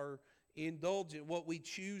control us. Our indulge in, what we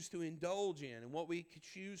choose to indulge in, and what we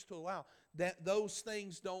choose to allow, that those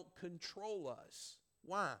things don't control us.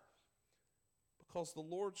 Why? Because the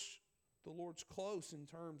Lord's close in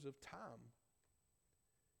terms of time,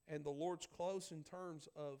 and the Lord's close in terms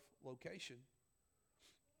of location.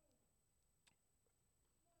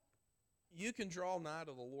 You can draw nigh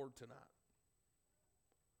to the Lord tonight.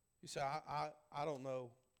 You say, I don't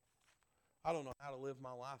know. I don't know how to live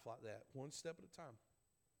my life like that. One step at a time.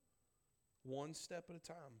 One step at a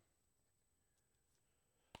time.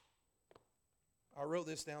 I wrote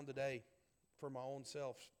this down today for my own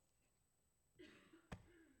self.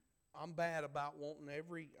 I'm bad about wanting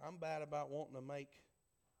to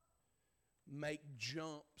make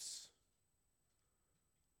jumps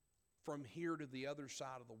from here to the other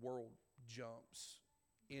side of the world, jumps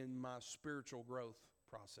in my spiritual growth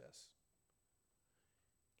process,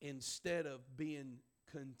 instead of being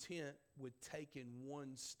content with taking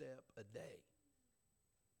one step a day,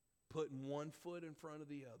 putting one foot in front of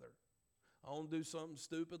the other. I want to do something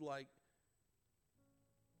stupid like,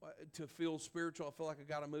 to feel spiritual, I feel like I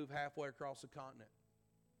got to move halfway across the continent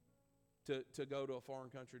to go to a foreign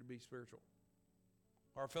country to be spiritual.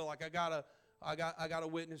 Or I feel like I got to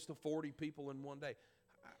witness to 40 people in one day.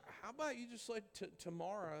 How about you just let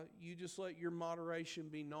tomorrow, you just let your moderation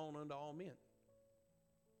be known unto all men?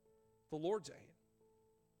 The Lord's at hand.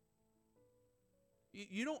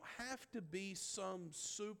 You don't have to be some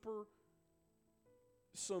super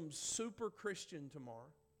Christian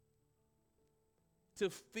tomorrow to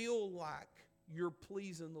feel like you're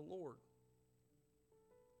pleasing the Lord.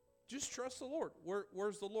 Just trust the Lord.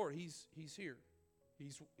 Where's the Lord? He's here.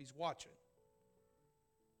 He's watching.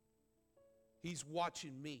 He's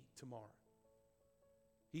watching me tomorrow.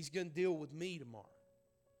 He's going to deal with me tomorrow.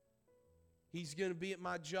 He's going to be at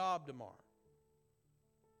my job tomorrow.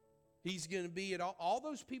 He's going to be at all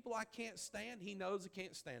those people I can't stand. He knows I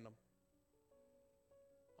can't stand them.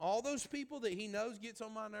 All those people that He knows gets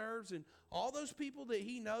on my nerves, and all those people that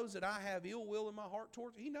He knows that I have ill will in my heart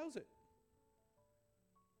towards, He knows it.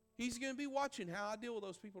 He's going to be watching how I deal with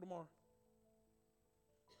those people tomorrow.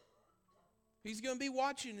 He's going to be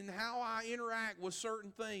watching and how I interact with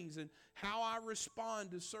certain things and how I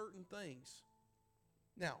respond to certain things.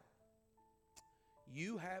 Now,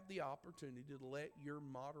 you have the opportunity to let your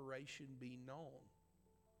moderation be known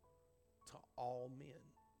to all men.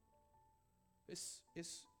 It's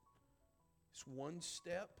one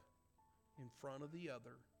step in front of the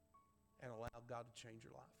other and allow God to change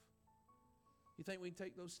your life. You think we can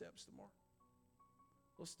take those steps tomorrow?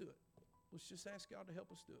 Let's do it. Let's just ask God to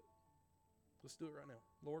help us do it. Let's do it right now.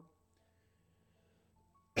 Lord,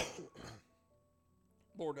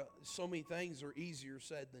 Lord, so many things are easier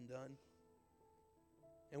said than done.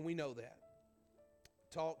 And we know that.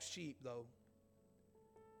 Talk's cheap, though.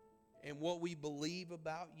 And what we believe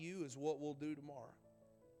about you is what we'll do tomorrow.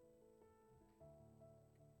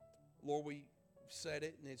 Lord, we said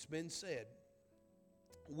it, and it's been said.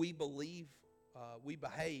 We believe, we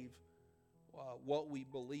behave what we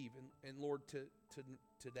believe. And Lord,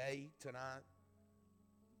 today, tonight,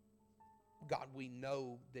 God, we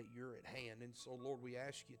know that you're at hand. And so, Lord, we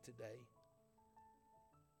ask you today,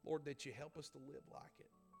 Lord, that you help us to live like it.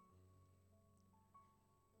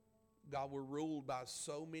 God, we're ruled by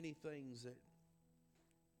so many things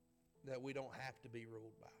that we don't have to be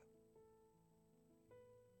ruled by.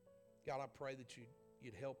 God, I pray that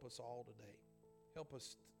you'd help us all today. Help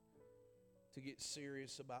us to get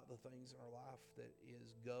serious about the things in our life that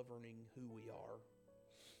is governing who we are.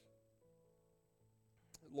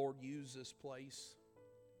 Lord, use this place.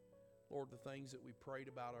 Lord, the things that we prayed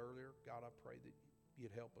about earlier, God, I pray that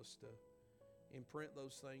you'd help us to imprint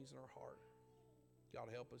those things in our heart. God,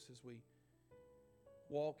 help us as we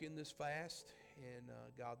walk in this fast, and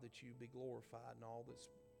God, that you be glorified in all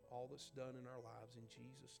that's done in our lives. In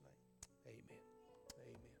Jesus' name, amen.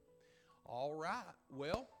 Amen. All right.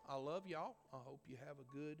 Well, I love y'all. I hope you have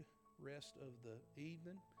a good rest of the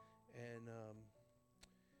evening. And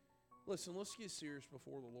listen, let's get serious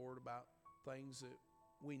before the Lord about things that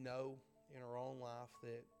we know in our own life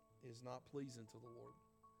that is not pleasing to the Lord,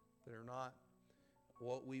 that are not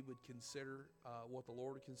what we would consider, what the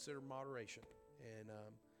Lord would consider moderation.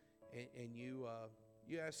 And you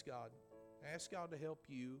ask God to help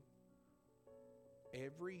you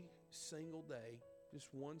every single day,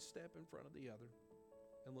 just one step in front of the other,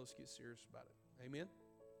 and let's get serious about it. Amen.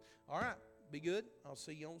 All right, be good. I'll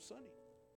see you on Sunday.